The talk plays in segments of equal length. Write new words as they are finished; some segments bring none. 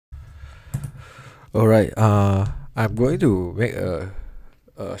Alright, I'm going to make a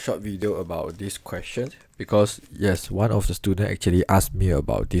short video about this question because yes, one of the students actually asked me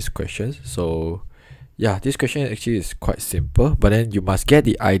about this question. So yeah, this question actually is quite simple, but then you must get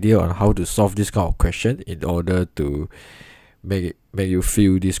the idea on how to solve this kind of question in order to make you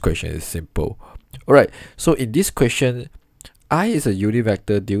feel this question is simple. Alright, so in this question, I is a unit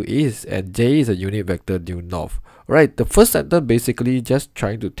vector due east and j is a unit vector due north. Right, the first sentence basically just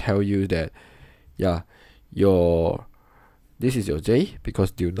trying to tell you that yeah, your this is your j because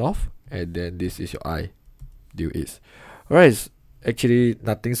due north, and then this is your I due east. Alright, actually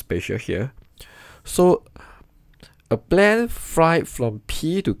nothing special here. So a plane flight from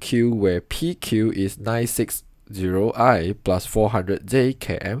P to Q where PQ is 960I plus 400J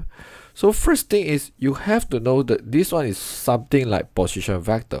km. So first thing is you have to know that this one is something like position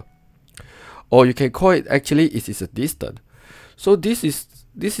vector, or you can call it actually it is a distance. So this is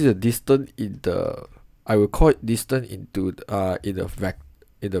a distance in the, I will call it distance into in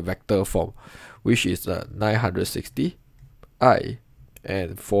the vector form, which is 960 I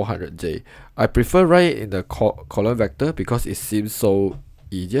and 400J. I prefer write it in the column vector because it seems so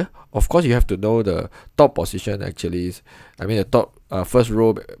easier. Of course, you have to know the top position actually is, I mean the top first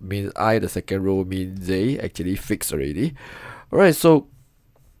row means I, the second row means J, actually fixed already. Alright, so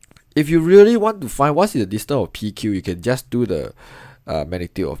if you really want to find what is the distance of PQ, you can just do the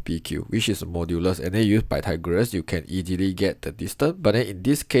magnitude of PQ, which is a modulus, and then use Pythagoras. You can easily get the distance, but then in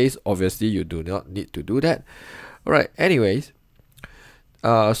this case, obviously you do not need to do that. Alright, anyways,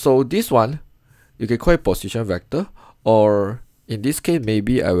 so this one you can call it position vector, or in this case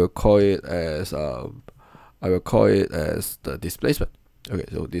maybe I will call it as the displacement. Okay,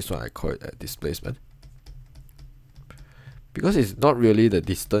 so this one I call it a displacement because it's not really the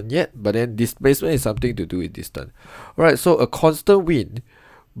distance yet, but then displacement is something to do with distance. Alright, so a constant wind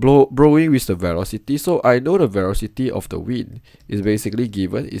blowing with the velocity. So I know the velocity of the wind is basically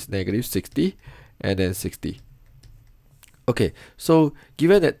given is negative 60 and then 60. Okay, so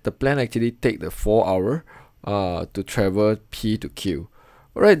given that the plane actually take the 4 hour to travel P to Q.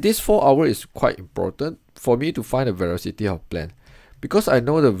 Alright, this 4 hour is quite important for me to find the velocity of plane, because I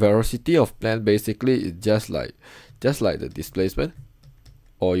know the velocity of plane basically is just like the displacement,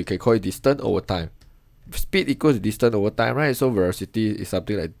 or you can call it distance over time. Speed equals distance over time, right? So velocity is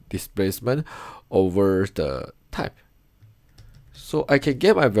something like displacement over the time. So I can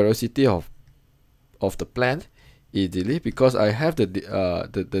get my velocity of the plane easily because I have the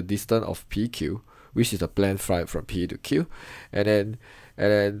distance of PQ, which is the plane flight from P to Q, and then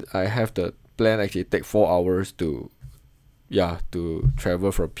I have the plane actually take 4 hours to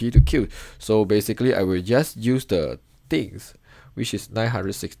travel from P to Q. So basically I will just use the things, which is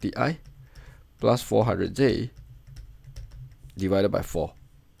 960I plus 400J divided by 4.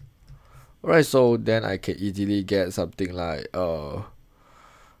 Alright, so then I can easily get something like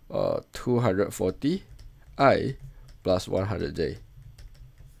 240I plus 100J.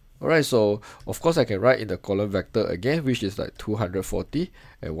 Alright, so of course I can write in the column vector again, which is like 240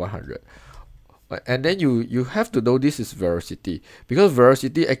 and 100. And then you have to know this is velocity, because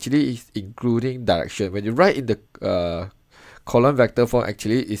velocity actually is including direction. When you write in the column vector form,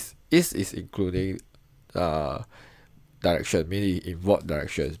 actually is including direction, meaning in what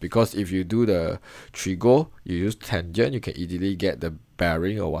directions. Because if you do the trigo, you use tangent, you can easily get the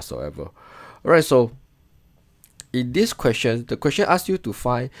bearing or whatsoever. Alright, so in this question, the question asks you to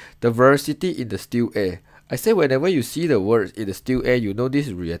find the velocity in the still air. I say whenever you see the words in the still air, you know this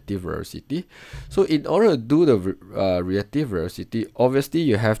is reactive velocity. So in order to do the reactive velocity, obviously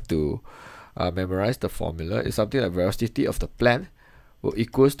you have to memorize the formula. It's something like velocity of the plane will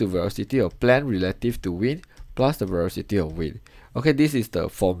equals to velocity of plane relative to wind plus the velocity of wind. Okay, this is the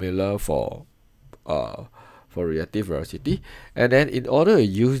formula for reactive velocity. And then in order to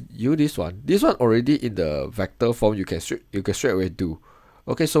use this one already in the vector form, you can straight away do.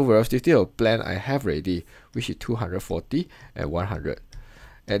 Okay, so velocity of plane I have already, which is 240 and 100.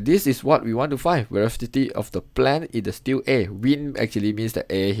 And this is what we want to find, velocity of the plane in the still air. Wind actually means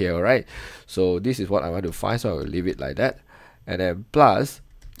the air here, right? So this is what I want to find, so I will leave it like that. And then plus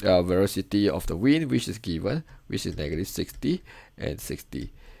velocity of the wind, which is given, which is negative 60 and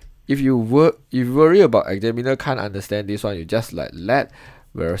 60. If you worry about examiner can't understand this one, you just like let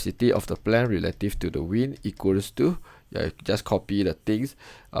velocity of the plane relative to the wind equals to, just copy the things,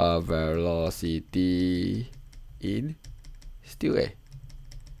 velocity in still air.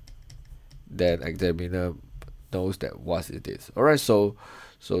 Then examiner knows that what it is. Alright, so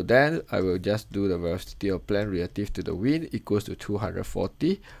then I will just do the velocity of plane relative to the wind equals to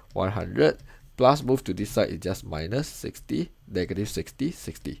 240, 100, plus move to this side is just minus 60, negative 60,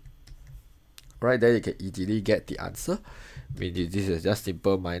 60. Right, then you can easily get the answer. Meaning this is just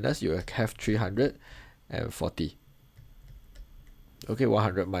simple minus. You have 340. Okay,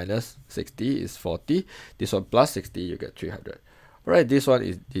 100 minus 60 is 40. This one plus 60, you get 300. Alright, this one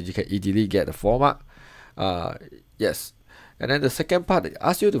is you can easily get the 4 mark. Yes. And then the second part, it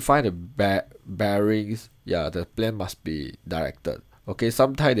asks you to find the bearings. Yeah, the plane must be directed. Okay,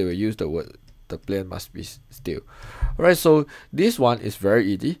 sometimes they will use the word the plane must be still. Alright, so this one is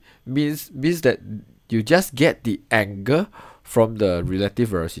very easy. Means that you just get the angle from the relative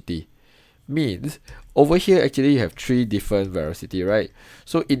velocity. Means over here actually you have 3 different velocity, right?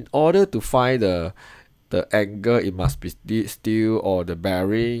 So in order to find the angle, it must be still or the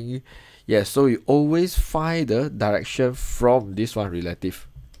bearing. Yes, so you always find the direction from this one relative.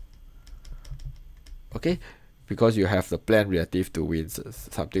 Okay, because you have the plane relative to wind,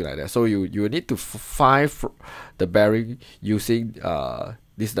 something like that. So you need to find the bearing using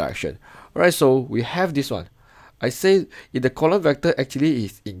this direction. Alright, so we have this one. I say in the column vector actually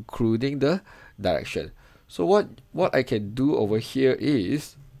is including the direction. So what I can do over here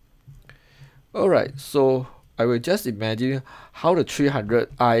is, alright, so I will just imagine how the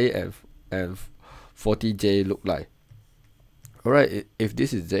 300i and 40j look like. Alright, if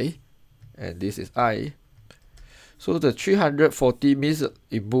this is j and this is I, so the 340 means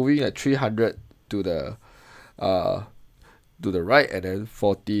it moving at 300 to the right and then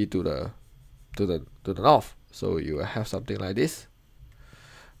 40 to the north. So you will have something like this.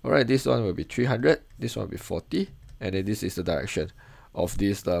 Alright, this one will be 300, this one will be 40, and then this is the direction of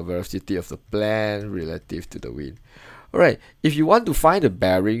this velocity of the plane relative to the wind. Alright, if you want to find the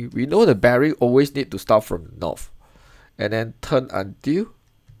bearing, we know the bearing always need to start from north and then turn until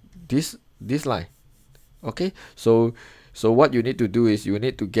this line. Okay, so what you need to do is you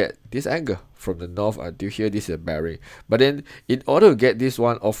need to get this angle from the north until here. This is a bearing. But then in order to get this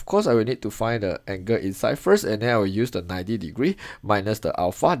one, of course I will need to find the angle inside first, and then I will use the 90 degree minus the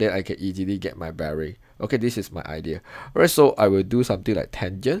alpha, then I can easily get my bearing. Okay, this is my idea. Alright, so I will do something like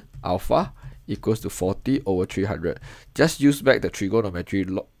tangent alpha equals to 40 over 300. Just use back the trigonometry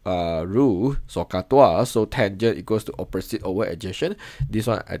rule, so tangent equals to opposite over adjacent. This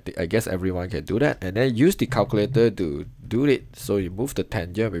one I guess everyone can do that, and then use the calculator to do it. So you move the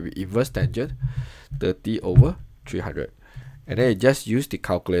tangent, maybe inverse tangent 30 over 300, and then you just use the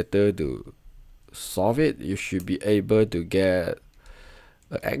calculator to solve it. You should be able to get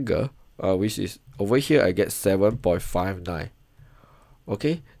an angle which is over here. I get 7.59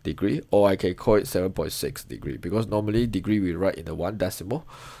 okay degree, or I can call it 7.6 degree, because normally degree we write in the 1 decimal.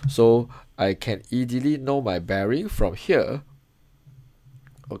 So I can easily know my bearing from here.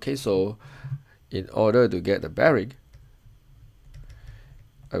 Okay, so in order to get the bearing,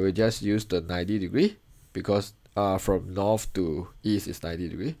 I will just use the 90 degree, because from north to east is 90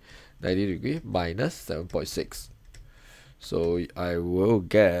 degree. 90 degree minus 7.6, so I will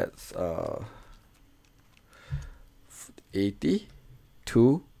get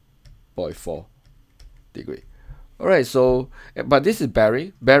 82.4 degree. Alright, so but this is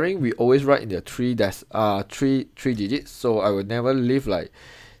bearing. Bearing we always write in the three digits, so I will never leave like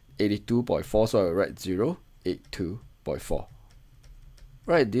 82.4, so I will write 082.4.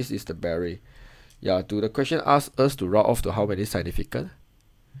 Right, this is the bearing. Yeah, the question asks us to round off to how many significant?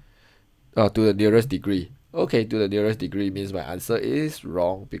 To the nearest degree. Okay, to the nearest degree means my answer is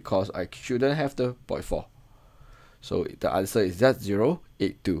wrong, because I shouldn't have the 0.4. So the answer is just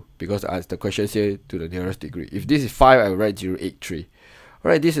 082, because the question says to the nearest degree. If this is 5, I will write 083.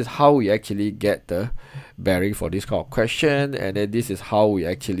 Alright, this is how we actually get the bearing for this kind of question, and then this is how we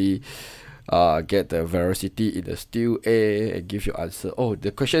actually get the velocity in the steel A and give your answer. Oh,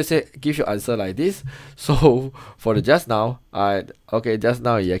 the question said give your answer like this. So for the just now, just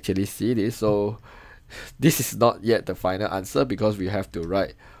now you actually see this. So this is not yet the final answer, because we have to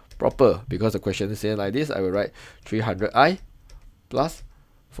write proper, because the question is saying like this. I will write 300i plus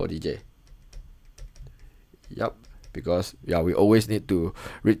 40j. Yep, because yeah, we always need to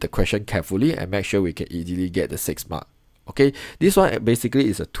read the question carefully and make sure we can easily get the 6 mark. Okay, this one basically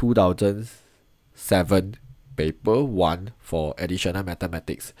is a 2007 paper 1 for additional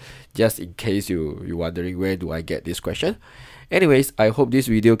mathematics, just in case you're wondering where do I get this question. Anyways, I hope this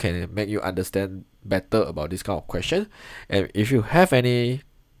video can make you understand better about this kind of question, and if you have any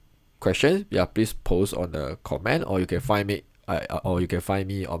questions, yeah, please post on the comment, or you can find me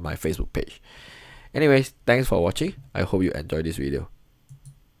on my Facebook page. Anyways, thanks for watching. I hope you enjoyed this video.